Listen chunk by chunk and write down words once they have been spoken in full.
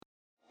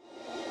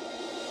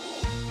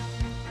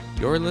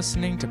You're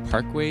listening to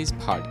Parkways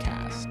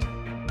Podcast.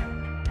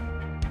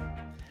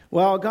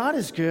 Well, God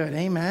is good,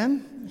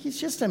 amen. He's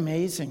just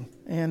amazing.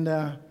 And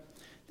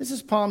this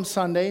is Palm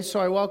Sunday, so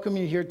I welcome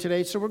you here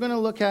today. So we're going to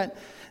look at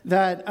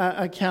that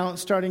account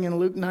starting in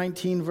Luke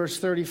 19, verse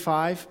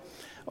 35,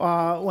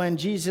 when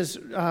Jesus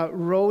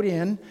rode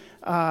in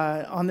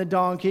on the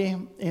donkey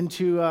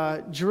into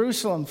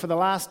Jerusalem for the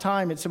last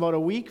time. It's about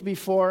a week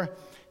before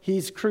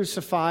he's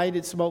crucified.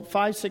 It's about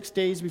 5-6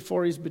 days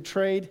before he's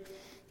betrayed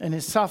and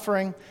his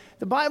suffering.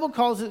 The Bible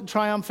calls it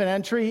triumphant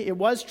entry. It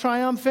was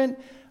triumphant,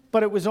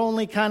 but it was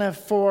only kind of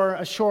for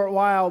a short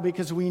while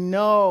because we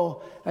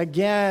know,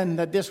 again,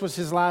 that this was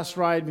his last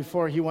ride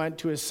before he went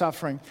to his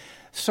suffering.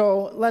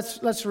 So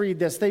let's read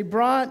this. They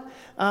brought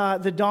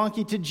the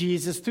donkey to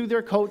Jesus, threw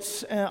their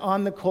coats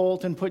on the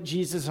colt, and put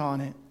Jesus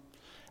on it.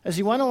 As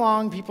he went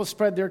along, people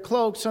spread their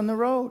cloaks on the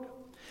road.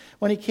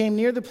 When he came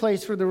near the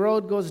place where the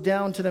road goes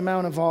down to the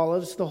Mount of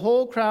Olives, the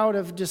whole crowd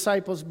of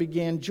disciples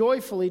began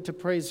joyfully to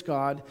praise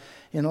God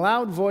in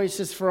loud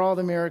voices for all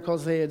the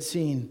miracles they had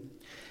seen.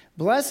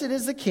 Blessed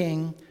is the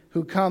King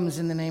who comes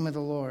in the name of the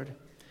Lord.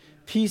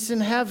 Peace in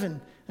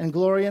heaven and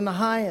glory in the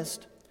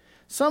highest.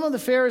 Some of the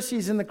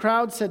Pharisees in the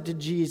crowd said to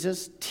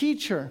Jesus,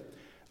 "Teacher,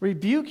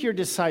 rebuke your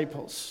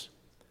disciples."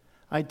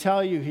 "I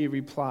tell you," he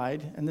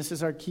replied, and this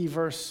is our key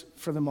verse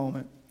for the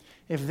moment,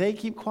 "if they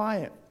keep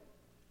quiet,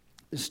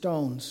 the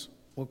stones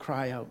will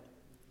cry out."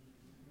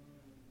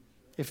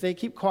 If they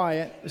keep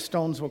quiet, the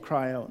stones will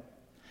cry out.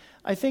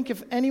 I think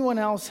if anyone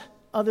else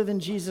other than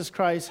Jesus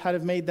Christ had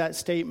have made that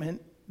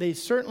statement, they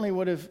certainly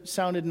would have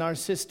sounded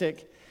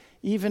narcissistic,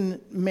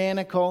 even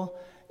maniacal,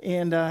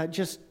 and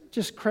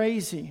just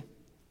crazy.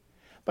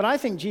 But I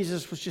think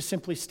Jesus was just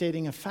simply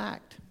stating a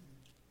fact.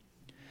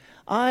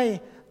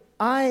 I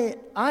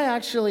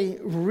actually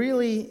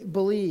really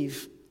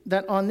believe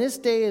that on this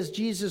day as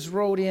Jesus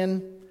rode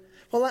in,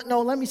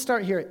 let me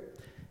start here.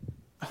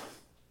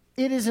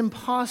 It is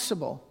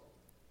impossible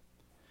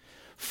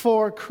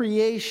for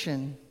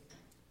creation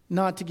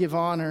not to give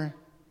honor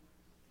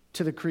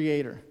to the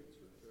Creator.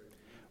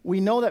 We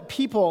know that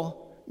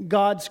people,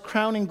 God's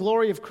crowning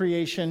glory of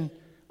creation,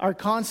 are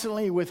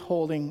constantly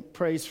withholding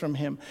praise from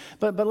Him.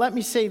 But let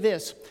me say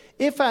this.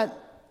 If at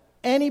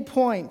any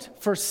point,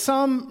 for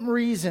some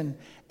reason,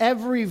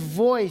 every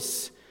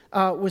voice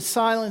was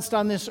silenced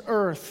on this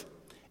earth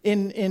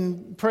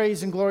in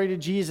praise and glory to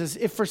Jesus,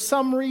 if for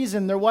some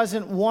reason there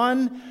wasn't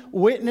one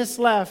witness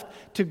left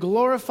to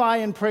glorify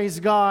and praise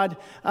God,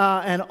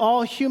 and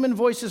all human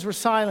voices were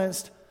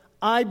silenced,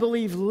 I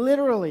believe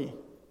literally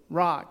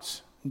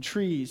rocks and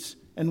trees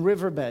and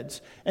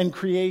riverbeds and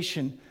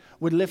creation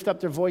would lift up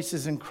their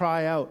voices and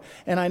cry out.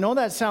 And I know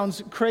that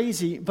sounds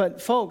crazy,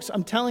 but folks,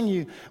 I'm telling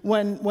you,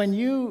 when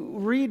you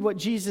read what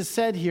Jesus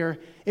said here,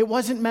 it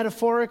wasn't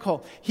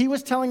metaphorical. He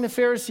was telling the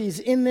Pharisees,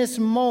 in this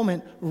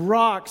moment,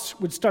 rocks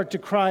would start to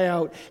cry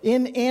out.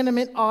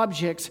 Inanimate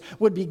objects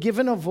would be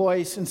given a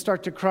voice and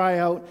start to cry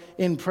out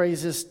in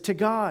praises to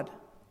God.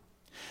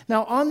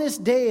 Now, on this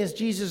day, as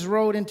Jesus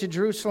rode into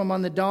Jerusalem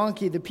on the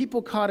donkey, the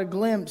people caught a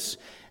glimpse,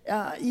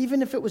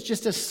 even if it was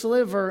just a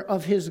sliver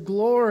of his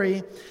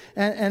glory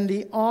and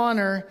the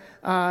honor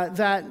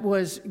that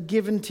was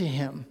given to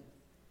him.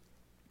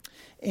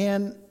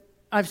 And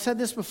I've said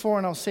this before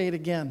and I'll say it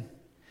again.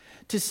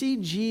 To see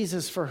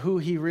Jesus for who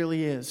he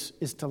really is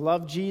to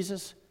love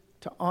Jesus,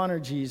 to honor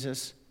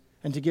Jesus,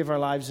 and to give our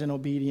lives in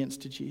obedience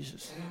to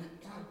Jesus.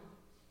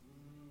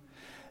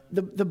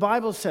 The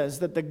Bible says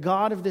that the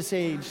God of this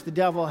age, the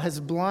devil,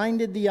 has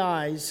blinded the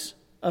eyes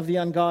of the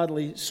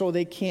ungodly so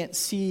they can't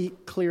see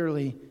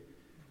clearly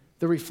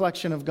the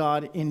reflection of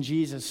God in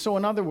Jesus. So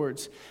in other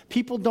words,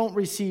 people don't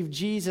receive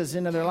Jesus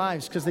into their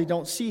lives because they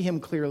don't see him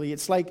clearly.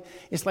 It's like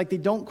they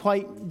don't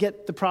quite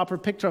get the proper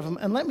picture of him.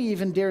 And let me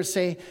even dare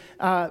say,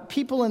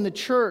 people in the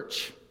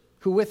church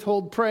who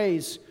withhold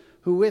praise,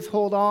 who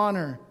withhold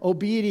honor,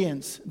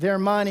 obedience, their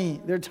money,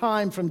 their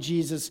time from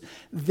Jesus,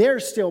 they're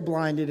still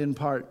blinded in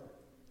part.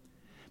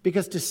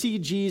 Because to see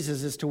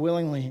Jesus is to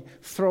willingly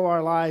throw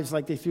our lives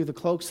like they threw the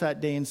cloaks that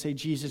day and say,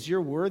 Jesus,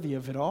 you're worthy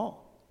of it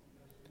all.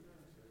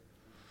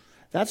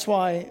 That's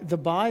why the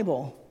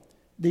Bible,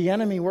 the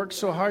enemy works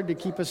so hard to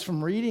keep us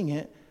from reading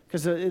it,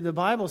 because the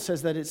Bible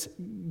says that it's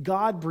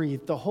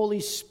God-breathed. The Holy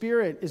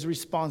Spirit is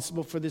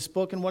responsible for this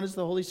book. And what does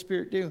the Holy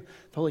Spirit do?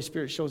 The Holy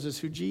Spirit shows us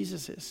who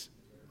Jesus is,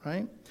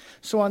 right?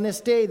 So on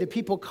this day, the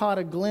people caught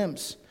a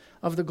glimpse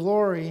of the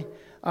glory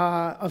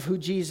of who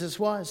Jesus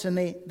was, and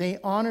they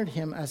honored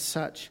him as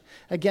such.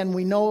 Again,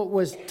 we know it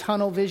was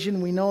tunnel vision.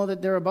 We know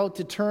that they're about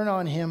to turn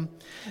on him.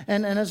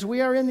 And as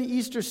we are in the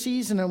Easter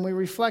season and we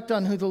reflect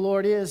on who the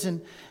Lord is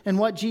and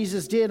what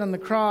Jesus did on the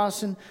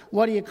cross and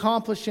what he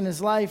accomplished in his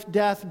life,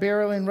 death,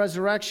 burial, and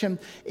resurrection,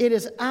 it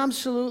is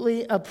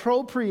absolutely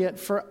appropriate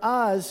for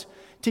us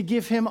to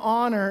give him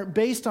honor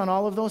based on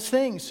all of those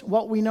things.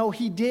 What we know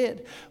he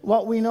did,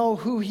 what we know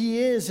who he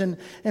is and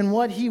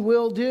what he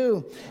will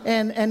do.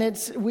 And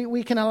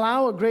we can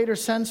allow a greater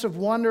sense of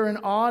wonder and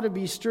awe to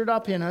be stirred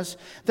up in us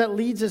that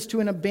leads us to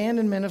an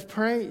abandonment of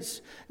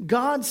praise.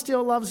 God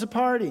still loves a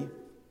party.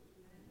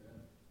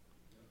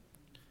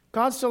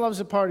 God still loves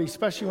a party,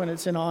 especially when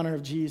it's in honor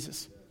of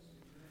Jesus.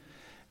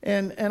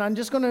 And I'm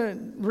just going to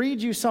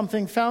read you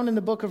something found in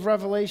the book of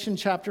Revelation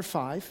chapter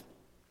 5.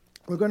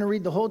 We're going to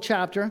read the whole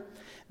chapter.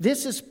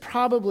 This is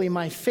probably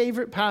my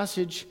favorite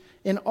passage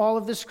in all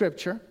of the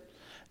scripture.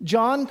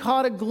 John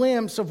caught a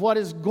glimpse of what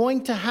is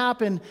going to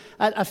happen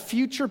at a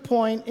future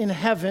point in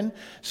heaven.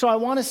 So I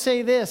want to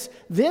say this.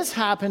 This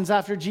happens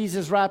after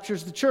Jesus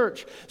raptures the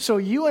church. So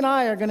you and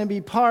I are going to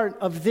be part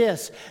of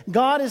this.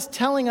 God is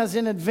telling us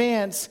in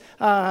advance,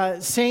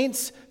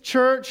 saints,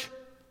 church,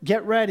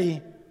 get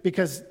ready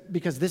because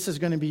this is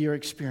going to be your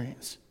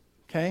experience.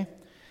 Okay?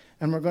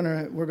 And we're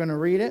going to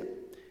read it.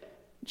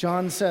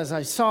 John says,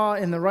 I saw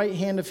in the right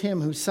hand of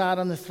him who sat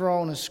on the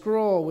throne a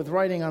scroll with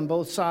writing on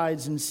both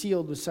sides and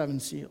sealed with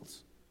 7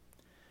 seals.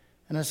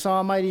 And I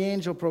saw a mighty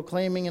angel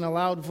proclaiming in a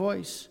loud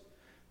voice,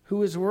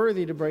 who is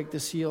worthy to break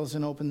the seals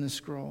and open the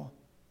scroll?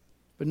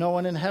 But no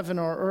one in heaven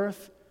or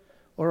earth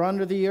or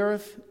under the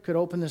earth could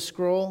open the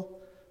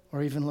scroll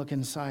or even look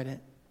inside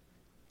it.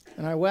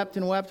 And I wept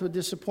and wept with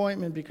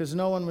disappointment because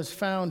no one was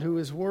found who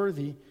was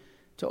worthy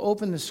to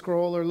open the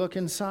scroll or look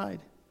inside.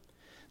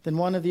 Then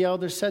one of the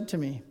elders said to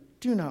me,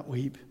 do not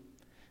weep.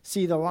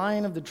 See, the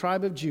Lion of the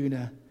tribe of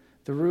Judah,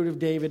 the Root of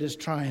David, has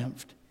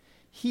triumphed.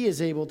 He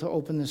is able to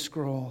open the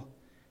scroll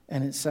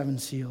and its 7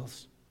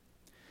 seals.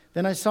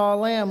 Then I saw a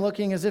lamb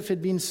looking as if it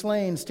had been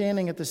slain,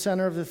 standing at the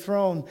center of the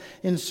throne,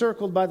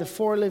 encircled by the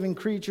 4 living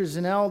creatures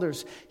and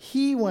elders.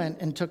 He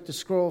went and took the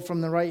scroll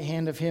from the right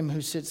hand of him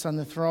who sits on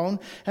the throne.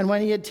 And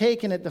when he had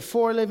taken it, the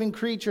 4 living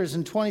creatures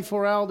and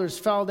 24 elders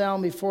fell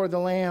down before the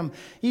Lamb.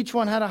 Each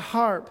one had a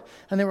harp,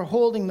 and they were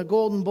holding the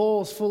golden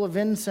bowls full of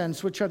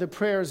incense, which are the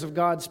prayers of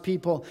God's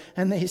people.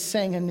 And they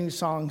sang a new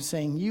song,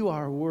 saying, you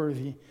are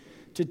worthy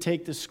to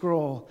take the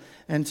scroll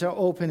and to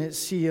open its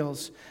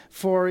seals.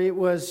 For it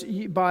was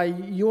by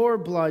your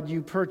blood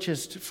you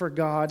purchased for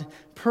God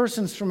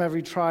persons from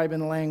every tribe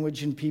and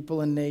language and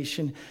people and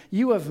nation.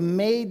 You have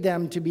made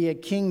them to be a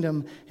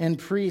kingdom and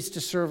priests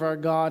to serve our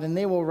God, and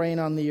they will reign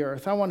on the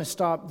earth. I want to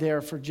stop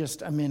there for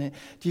just a minute.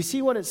 Do you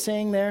see what it's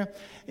saying there?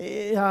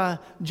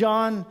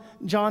 John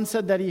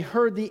said that he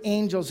heard the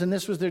angels, and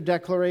this was their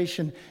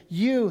declaration.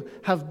 You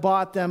have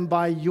bought them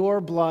by your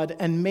blood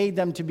and made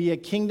them to be a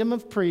kingdom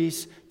of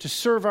priests to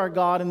serve our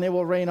God, and they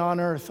will reign on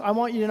earth. I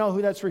want you to know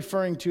who that's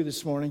referring to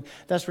this morning.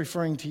 That's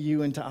referring to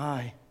you and to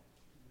I.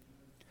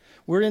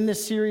 We're in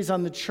this series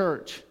on the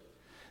church,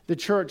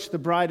 the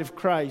bride of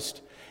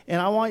Christ.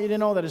 And I want you to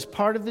know that as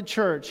part of the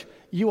church,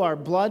 you are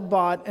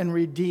blood-bought and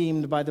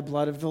redeemed by the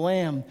blood of the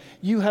Lamb.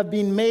 You have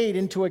been made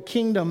into a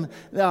kingdom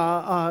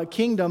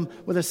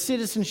with a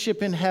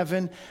citizenship in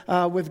heaven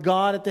with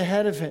God at the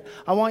head of it.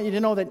 I want you to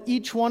know that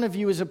each one of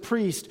you is a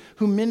priest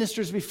who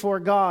ministers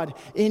before God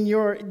in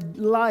your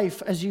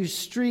life as you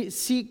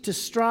seek to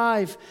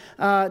strive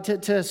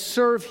to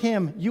serve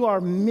Him. You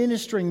are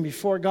ministering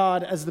before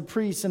God as the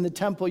priests in the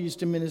temple used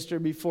to minister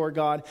before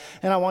God.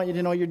 And I want you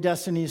to know your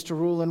destiny is to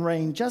rule and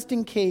reign, just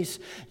in case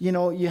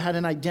you had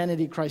an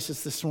identity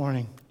crisis this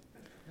morning.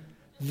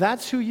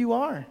 That's who you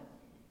are.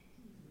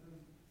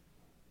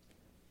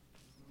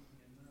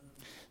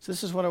 So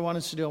this is what I want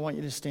us to do. I want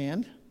you to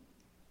stand.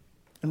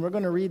 And we're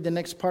going to read the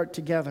next part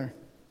together.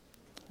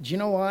 Do you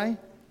know why?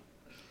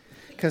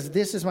 Because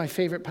this is my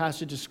favorite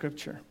passage of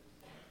Scripture.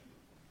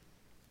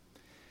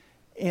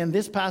 And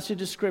this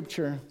passage of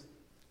Scripture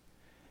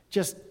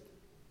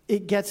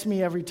it gets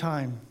me every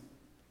time.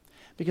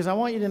 Because I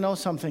want you to know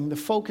something. The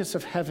focus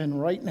of heaven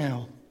right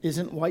now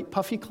isn't white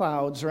puffy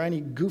clouds or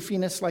any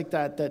goofiness like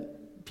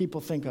that people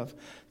think of.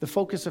 The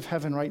focus of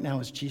heaven right now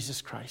is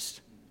Jesus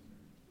Christ.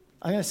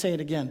 I'm going to say it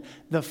again.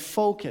 The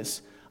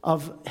focus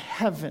of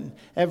heaven,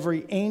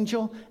 every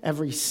angel,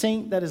 every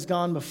saint that has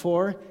gone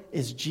before,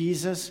 is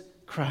Jesus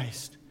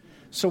Christ.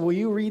 So will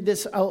you read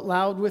this out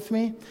loud with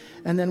me?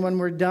 And then when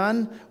we're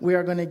done, we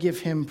are going to give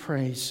Him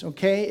praise.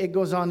 Okay? It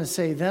goes on to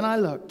say, Then I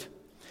looked,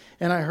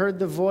 and I heard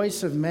the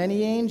voice of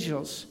many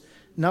angels,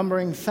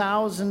 numbering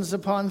thousands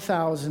upon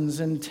thousands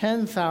and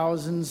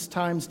 10,000s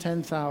times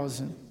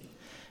 10,000.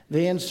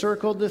 They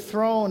encircled the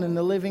throne and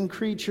the living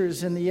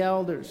creatures and the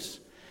elders.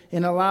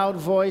 In a loud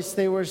voice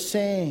they were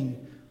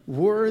saying,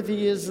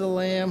 Worthy is the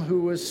Lamb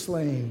who was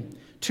slain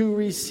to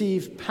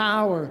receive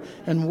power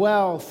and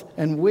wealth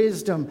and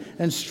wisdom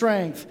and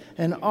strength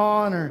and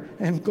honor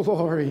and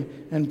glory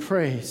and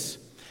praise.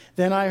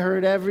 Then I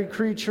heard every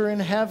creature in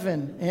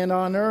heaven and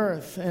on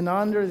earth and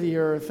under the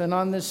earth and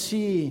on the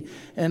sea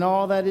and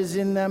all that is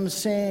in them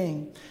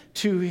saying,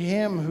 To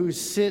Him who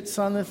sits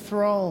on the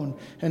throne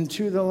and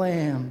to the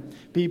Lamb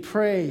be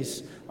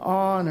praise,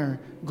 honor,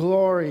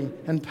 glory,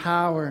 and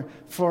power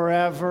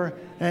forever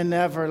and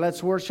ever.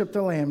 Let's worship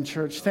the Lamb,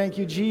 church. Thank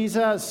you,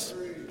 Jesus.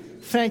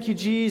 Thank you,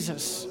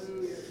 Jesus.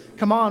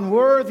 Come on,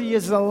 worthy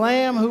is the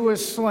Lamb who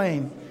was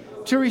slain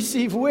to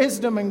receive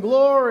wisdom and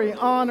glory,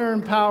 honor,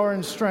 and power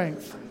and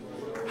strength.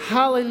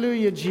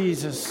 Hallelujah,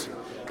 Jesus.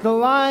 The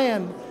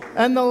Lion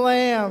and the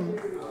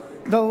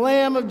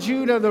Lamb of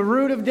Judah, the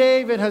Root of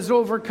David, has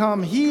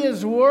overcome. He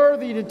is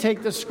worthy to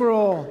take the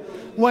scroll.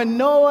 When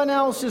no one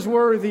else is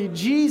worthy,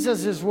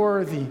 Jesus is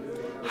worthy.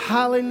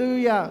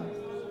 Hallelujah.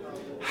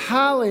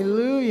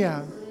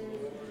 Hallelujah.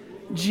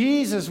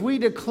 Jesus, we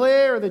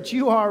declare that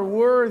you are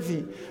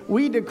worthy.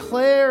 We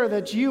declare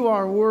that you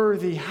are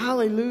worthy.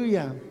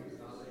 Hallelujah.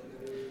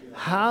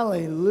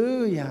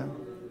 Hallelujah.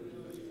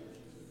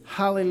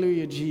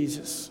 Hallelujah,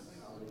 Jesus.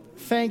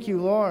 Thank you,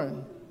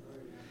 Lord.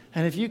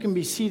 And if you can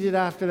be seated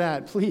after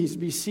that, please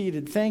be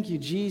seated. Thank you,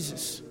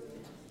 Jesus.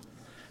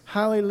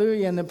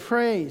 Hallelujah. And the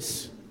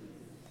praise.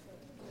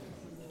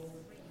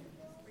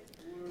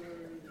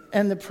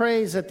 And the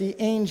praise that the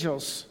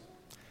angels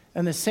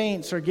and the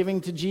saints are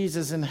giving to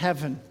Jesus in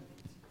heaven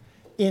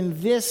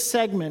in this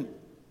segment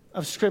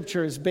of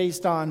Scripture is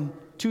based on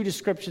two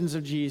descriptions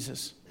of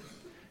Jesus.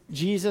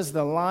 Jesus,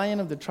 the Lion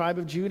of the tribe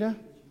of Judah,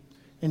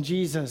 and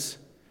Jesus,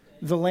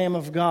 the Lamb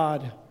of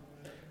God,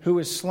 who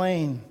was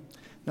slain.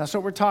 That's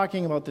what we're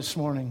talking about this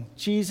morning.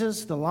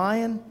 Jesus, the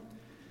Lion,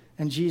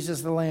 and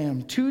Jesus, the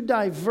Lamb. Two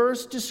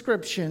diverse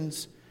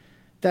descriptions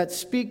that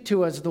speak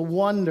to us the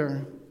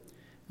wonder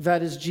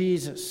that is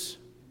Jesus.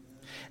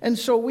 And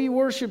so we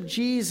worship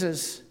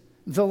Jesus,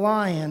 the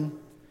Lion,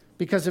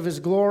 because of his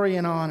glory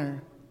and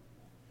honor.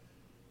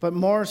 But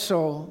more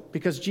so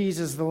because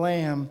Jesus, the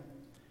Lamb,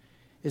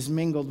 is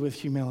mingled with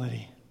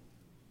humility.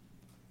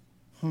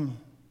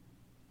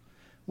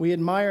 We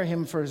admire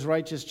him for his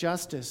righteous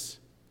justice,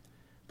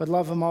 but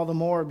love him all the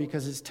more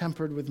because it's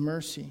tempered with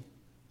mercy.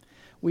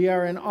 We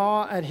are in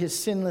awe at his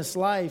sinless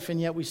life,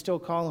 and yet we still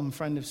call him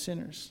friend of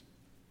sinners.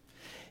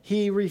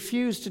 He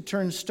refused to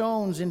turn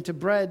stones into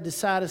bread to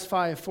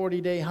satisfy a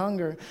 40-day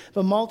hunger,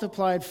 but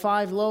multiplied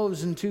 5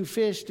 loaves and 2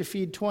 fish to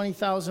feed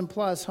 20,000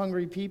 plus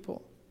hungry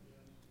people.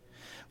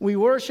 We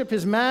worship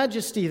his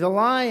majesty, the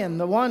Lion,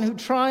 the one who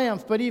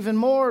triumphed, but even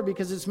more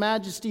because his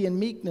majesty and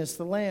meekness,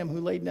 the Lamb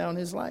who laid down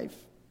his life.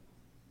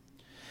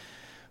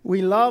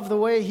 We love the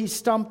way he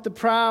stumped the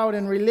proud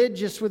and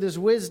religious with his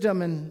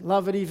wisdom, and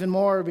love it even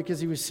more because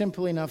he was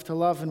simple enough to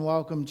love and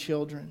welcome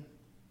children.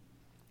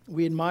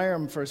 We admire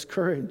him for his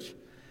courage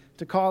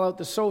to call out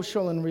the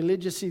social and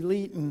religious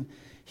elite, and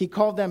he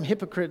called them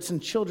hypocrites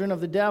and children of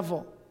the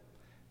devil,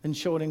 and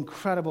showed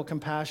incredible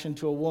compassion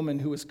to a woman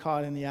who was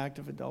caught in the act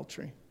of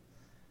adultery.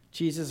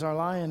 Jesus, our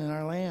Lion and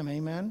our Lamb,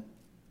 amen?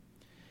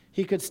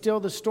 He could still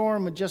the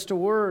storm with just a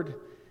word,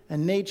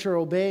 and nature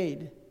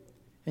obeyed.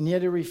 And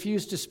yet he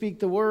refused to speak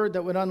the word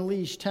that would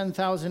unleash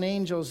 10,000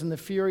 angels in the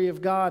fury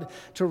of God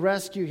to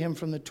rescue him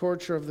from the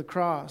torture of the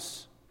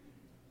cross.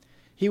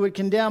 He would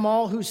condemn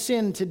all who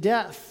sinned to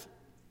death,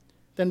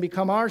 then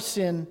become our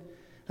sin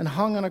and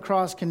hung on a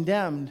cross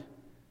condemned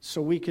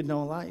so we could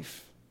know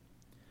life.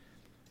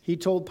 He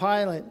told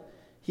Pilate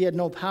he had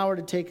no power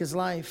to take his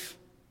life.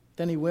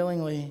 Then he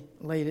willingly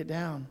laid it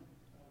down.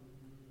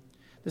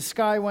 The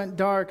sky went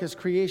dark as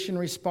creation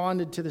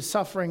responded to the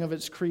suffering of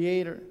its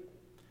creator.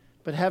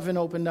 But heaven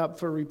opened up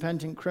for a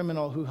repentant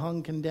criminal who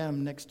hung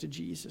condemned next to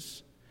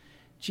Jesus.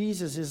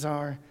 Jesus is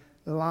our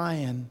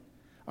Lion,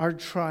 our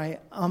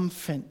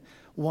triumphant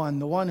one,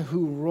 the one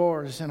who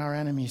roars and our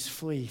enemies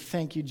flee.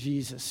 Thank you,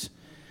 Jesus.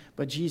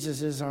 But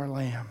Jesus is our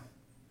Lamb,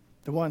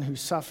 the one who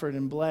suffered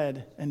and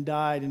bled and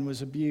died and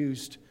was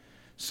abused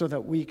so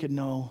that we could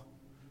know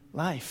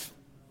life.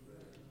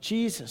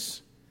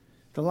 Jesus,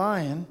 the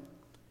Lion,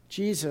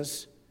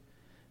 Jesus,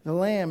 the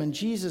Lamb, and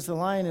Jesus, the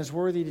Lion, is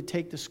worthy to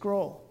take the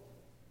scroll.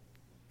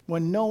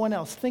 When no one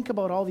else, think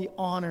about all the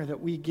honor that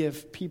we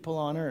give people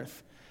on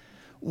earth.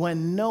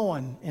 When no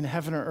one in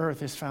heaven or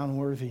earth is found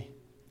worthy,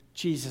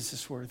 Jesus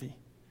is worthy.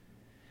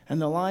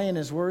 And the Lion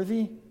is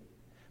worthy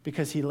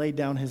because he laid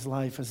down his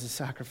life as a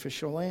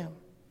sacrificial lamb.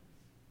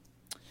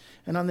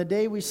 And on the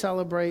day we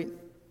celebrate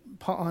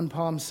on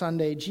Palm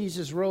Sunday,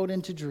 Jesus rode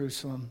into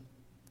Jerusalem,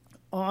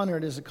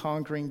 honored as a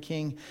conquering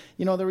king.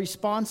 You know, the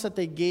response that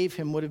they gave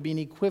him would have been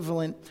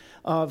equivalent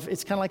of,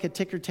 it's kind of like a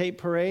ticker tape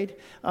parade.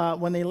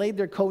 When they laid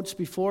their coats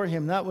before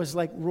him, that was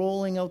like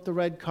rolling out the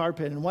red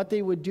carpet. And what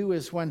they would do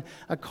is when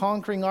a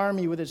conquering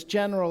army with its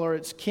general or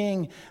its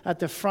king at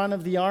the front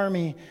of the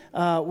army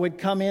would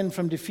come in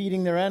from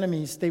defeating their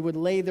enemies, they would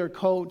lay their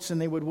coats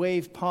and they would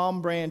wave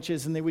palm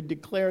branches and they would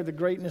declare the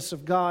greatness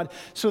of God.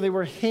 So they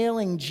were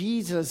hailing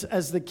Jesus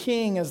as the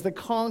king, as the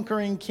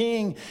conquering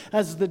king,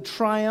 as the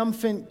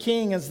triumphant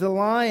king, as the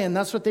Lion.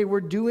 That's what they were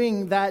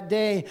doing that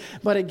day.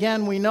 But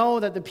again, we know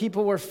that the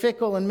people were fickle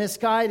and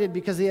misguided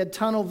because they had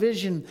tunnel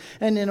vision.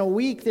 And in a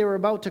week, they were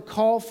about to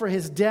call for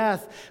his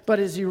death. But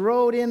as he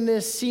rode in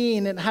this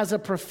scene, it has a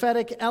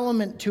prophetic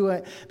element to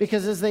it.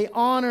 Because as they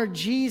honor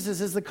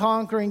Jesus as the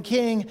conquering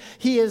king,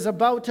 he is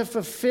about to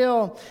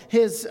fulfill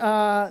his,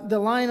 the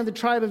Lion of the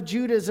tribe of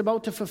Judah is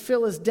about to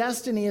fulfill his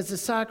destiny as a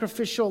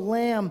sacrificial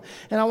lamb.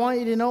 And I want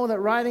you to know that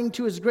riding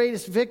to his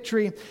greatest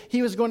victory,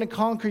 he was going to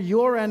conquer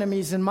your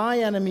enemies and my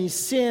enemies,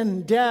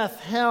 sin, death,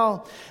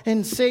 hell,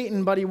 and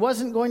Satan. But he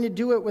wasn't going to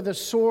do it with a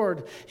sword.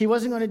 He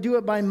wasn't going to do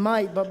it by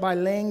might, but by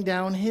laying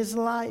down his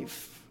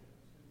life.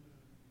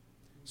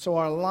 So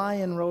our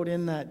Lion rode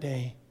in that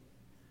day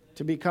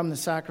to become the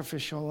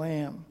sacrificial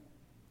lamb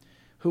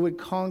who would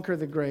conquer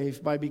the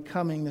grave by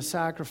becoming the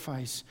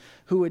sacrifice,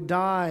 who would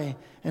die,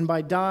 and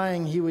by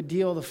dying he would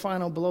deal the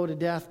final blow to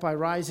death by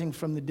rising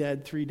from the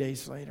dead 3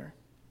 days later.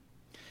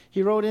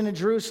 He rode into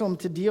Jerusalem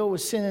to deal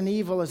with sin and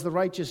evil as the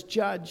righteous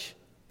judge.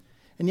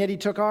 And yet he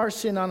took our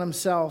sin on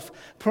himself,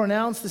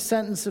 pronounced the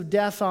sentence of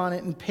death on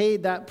it, and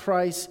paid that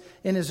price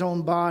in his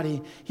own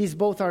body. He's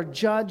both our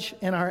judge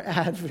and our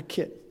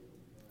advocate.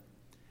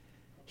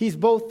 He's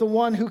both the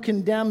one who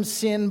condemns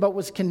sin, but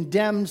was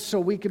condemned so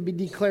we could be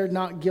declared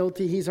not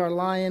guilty. He's our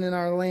lion and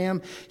our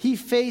lamb. He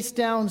faced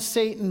down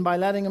Satan by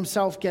letting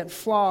himself get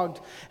flogged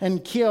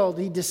and killed.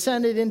 He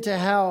descended into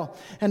hell,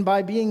 and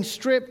by being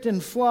stripped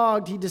and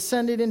flogged, he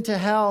descended into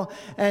hell,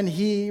 and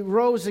he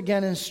rose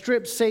again and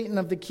stripped Satan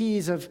of the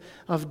keys of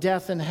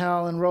death and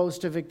hell and rose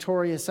to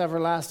victorious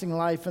everlasting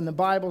life. And the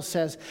Bible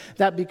says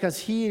that because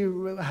he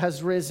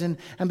has risen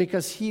and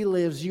because he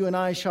lives, you and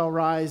I shall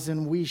rise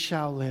and we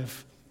shall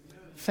live.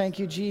 Thank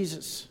you,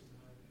 Jesus.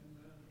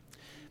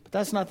 But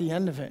that's not the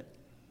end of it.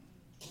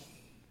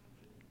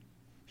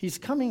 He's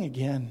coming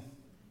again.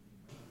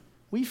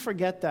 We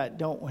forget that,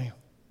 don't we?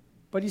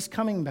 But he's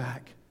coming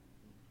back.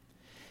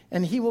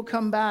 And he will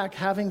come back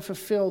having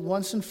fulfilled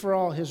once and for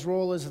all his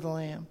role as the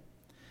Lamb.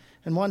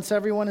 And once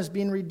everyone has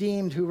been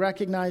redeemed who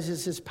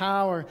recognizes his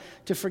power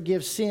to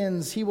forgive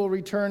sins, he will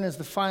return as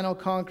the final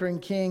conquering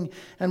king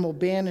and will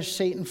banish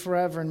Satan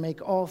forever and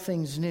make all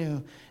things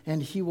new.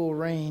 And he will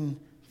reign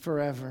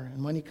forever.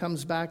 And when he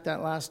comes back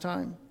that last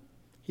time,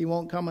 he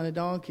won't come on a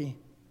donkey.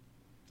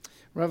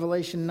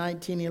 Revelation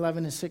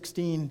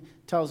 19:11-16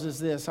 tells us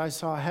this: I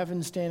saw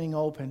heaven standing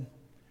open,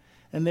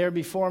 and there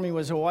before me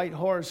was a white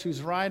horse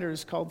whose rider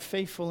is called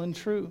Faithful and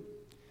True.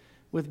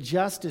 With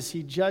justice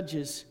he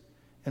judges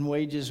and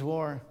wages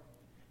war.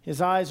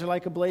 His eyes are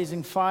like a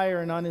blazing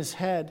fire, and on his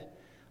head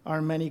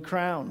are many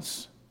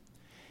crowns.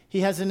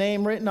 He has a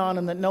name written on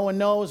him that no one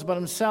knows but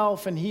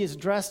himself, and he is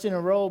dressed in a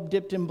robe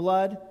dipped in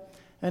blood,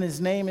 and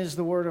his name is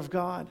the Word of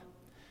God.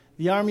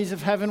 The armies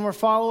of heaven were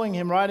following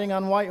him, riding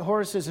on white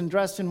horses and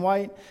dressed in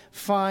white,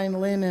 fine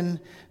linen,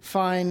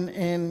 fine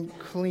and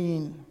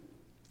clean.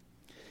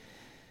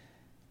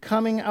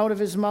 Coming out of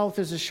his mouth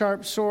is a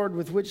sharp sword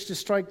with which to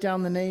strike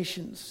down the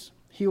nations.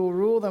 He will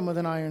rule them with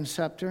an iron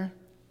scepter.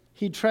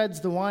 He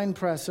treads the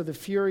winepress of the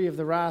fury of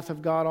the wrath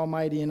of God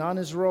Almighty, and on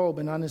his robe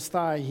and on his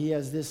thigh he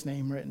has this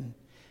name written: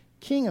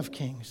 King of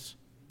Kings,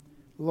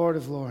 Lord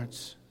of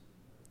Lords.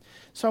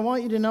 So I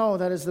want you to know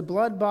that as the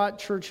blood-bought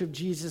church of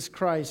Jesus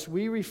Christ,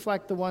 we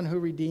reflect the one who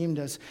redeemed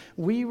us.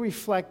 We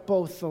reflect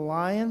both the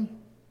Lion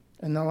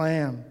and the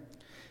Lamb.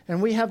 And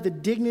we have the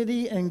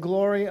dignity and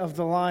glory of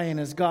the Lion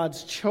as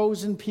God's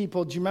chosen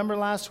people. Do you remember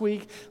last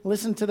week?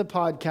 Listen to the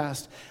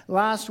podcast.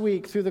 Last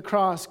week, through the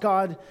cross,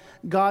 God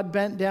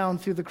bent down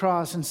through the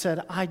cross and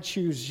said, I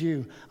choose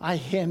you. I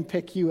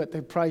handpick you at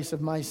the price of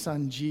my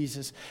son,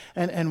 Jesus.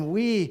 And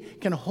we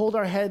can hold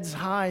our heads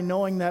high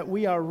knowing that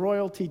we are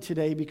royalty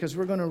today because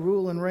we're going to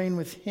rule and reign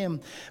with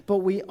him. But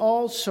we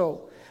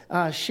also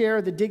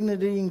share the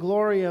dignity and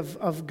glory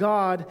of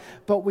God,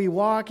 but we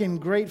walk in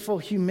grateful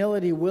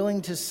humility,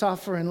 willing to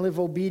suffer and live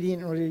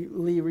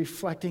obediently,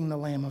 reflecting the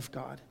Lamb of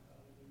God.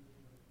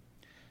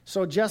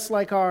 So just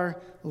like our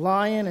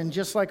Lion and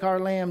just like our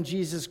Lamb,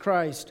 Jesus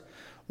Christ,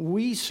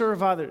 we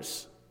serve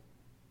others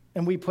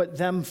and we put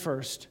them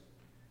first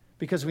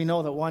because we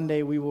know that one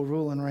day we will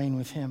rule and reign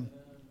with him.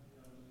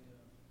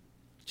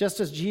 Just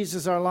as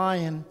Jesus, our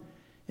Lion,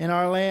 and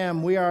our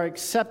Lamb, we are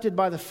accepted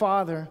by the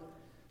Father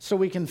so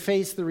we can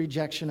face the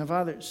rejection of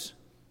others.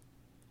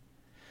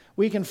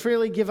 We can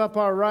freely give up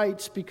our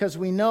rights because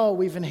we know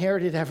we've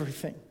inherited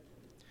everything.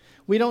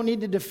 We don't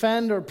need to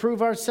defend or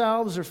prove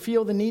ourselves or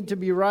feel the need to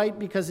be right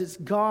because it's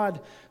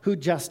God who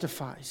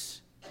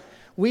justifies.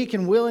 We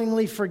can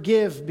willingly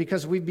forgive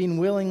because we've been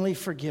willingly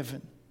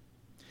forgiven.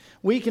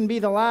 We can be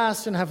the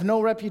last and have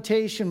no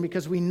reputation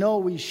because we know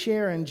we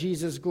share in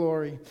Jesus'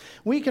 glory.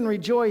 We can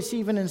rejoice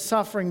even in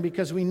suffering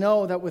because we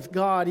know that with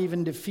God,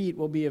 even defeat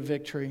will be a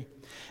victory.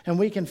 And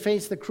we can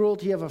face the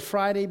cruelty of a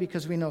Friday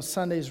because we know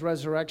Sunday's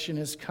resurrection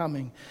is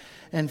coming.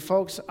 And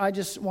folks, I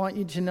just want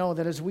you to know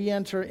that as we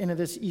enter into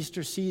this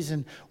Easter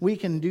season, we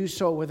can do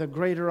so with a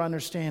greater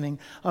understanding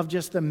of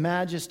just the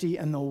majesty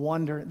and the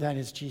wonder that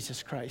is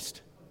Jesus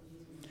Christ.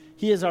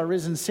 He is our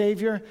risen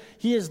Savior.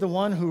 He is the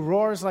one who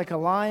roars like a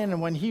lion.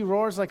 And when he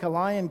roars like a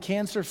lion,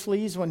 cancer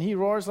flees. When he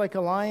roars like a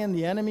lion,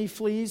 the enemy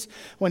flees.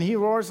 When he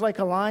roars like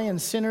a lion,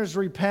 sinners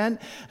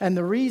repent. And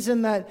the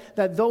reason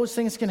that those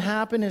things can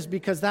happen is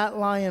because that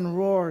lion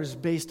roars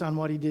based on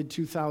what he did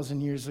 2,000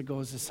 years ago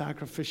as a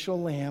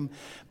sacrificial lamb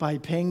by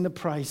paying the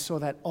price so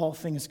that all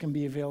things can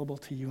be available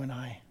to you and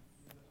I.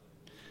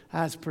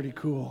 That's pretty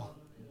cool.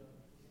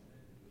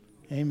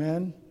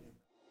 Amen.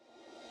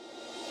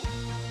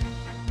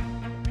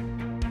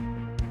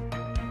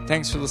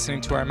 Thanks for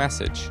listening to our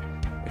message.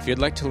 If you'd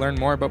like to learn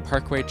more about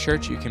Parkway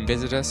Church, you can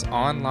visit us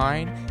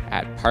online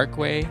at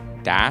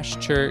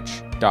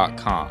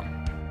parkway-church.com.